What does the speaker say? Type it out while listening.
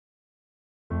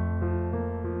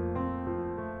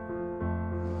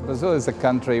Brazil is a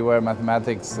country where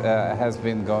mathematics has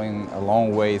been going a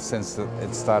long way since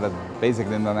it started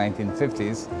basically in the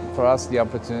 1950s. For us, the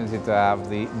opportunity to have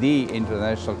the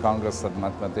International Congress of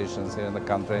Mathematicians here in the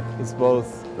country is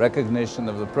both recognition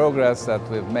of the progress that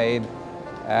we've made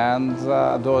and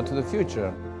a door to the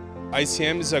future.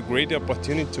 ICM is a great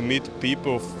opportunity to meet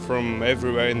people from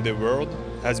everywhere in the world.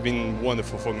 It has been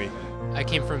wonderful for me. I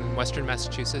came from Western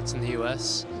Massachusetts in the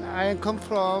US. I come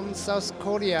from South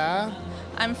Korea.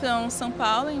 I'm from São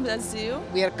Paulo in Brazil.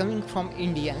 We are coming from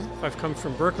India. I've come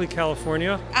from Berkeley,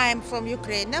 California. I'm from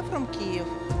Ukraine, from Kyiv.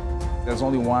 There's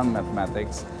only one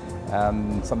mathematics,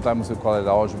 and sometimes we call it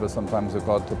algebra, sometimes we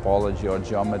call it topology or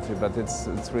geometry, but it's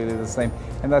really the same.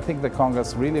 And I think the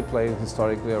Congress really played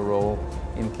historically a role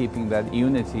in keeping that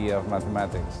unity of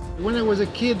mathematics. When I was a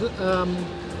kid,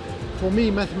 for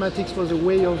me mathematics was a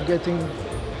way of getting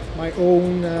my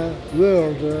own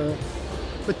world.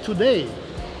 But today,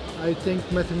 I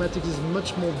think mathematics is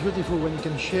much more beautiful when you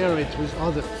can share it with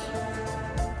others.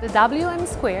 The WM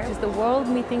Square is the World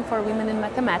Meeting for Women in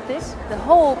Mathematics. The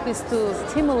hope is to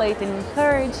stimulate and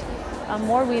encourage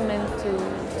more women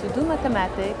to do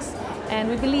mathematics, and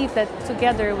we believe that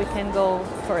together we can go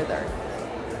further.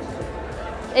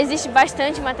 Existe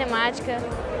bastante matemática,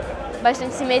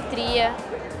 bastante simetria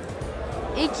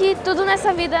e que tudo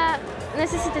nessa vida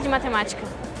necessita de matemática.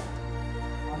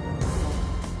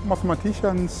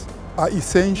 Mathematicians are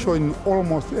essential in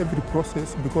almost every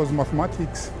process because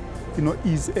mathematics,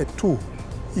 is a tool.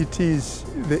 It is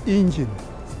the engine,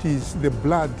 it is the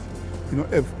blood,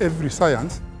 of every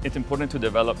science. It's important to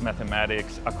develop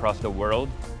mathematics across the world.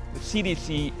 The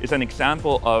CDC is an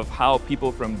example of how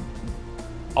people from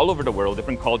all over the world,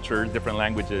 different cultures, different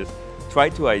languages, try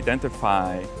to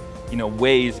identify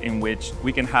ways in which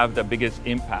we can have the biggest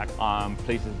impact on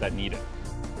places that need it.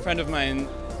 A friend of mine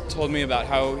told me about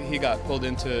how he got pulled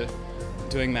into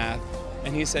doing math,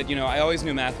 and he said, I always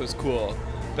knew math was cool,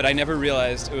 but I never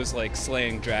realized it was like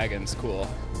slaying dragons cool.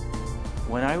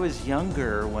 When I was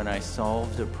younger, when I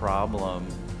solved a problem,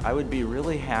 I would be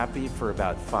really happy for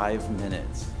about 5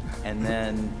 minutes, and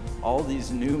then all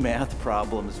these new math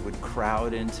problems would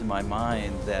crowd into my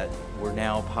mind that were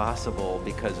now possible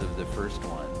because of the first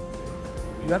one.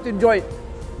 You have to enjoy it.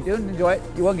 If you don't enjoy it,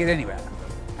 you won't get anywhere.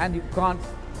 And you can't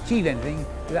achieve anything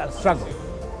without struggle.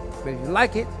 But if you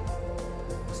like it,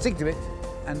 stick to it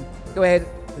and go ahead.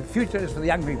 The future is for the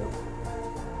young people.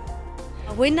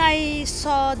 When I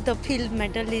saw the field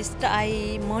medalist,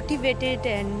 I motivated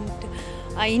and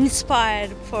I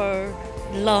inspired for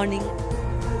learning.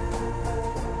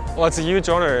 Well, it's a huge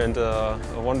honor and a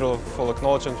wonderful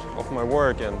acknowledgement of my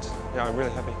work, and yeah, I'm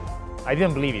really happy. I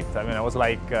didn't believe it. I mean, I was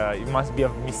like, it must be a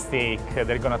mistake.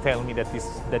 They're gonna tell me that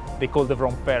they called the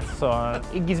wrong person.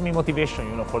 It gives me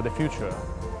motivation, for the future.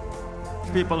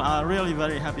 People are really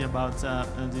very happy about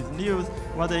this news.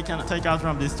 What they can take out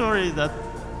from this story is that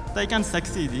they can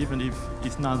succeed even if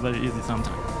it's not very easy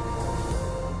sometimes.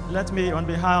 Let me, on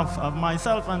behalf of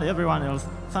myself and everyone else,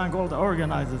 thank all the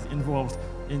organizers involved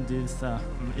in this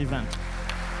event.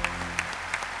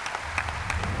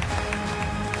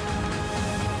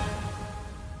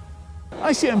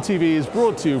 ICM TV is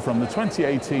brought to you from the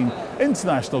 2018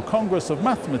 International Congress of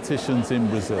Mathematicians in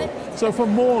Brazil. So for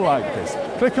more like this,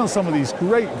 click on some of these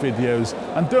great videos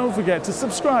and don't forget to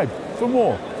subscribe for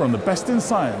more from the best in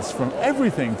science, from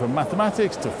everything from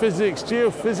mathematics to physics,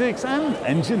 geophysics and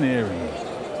engineering.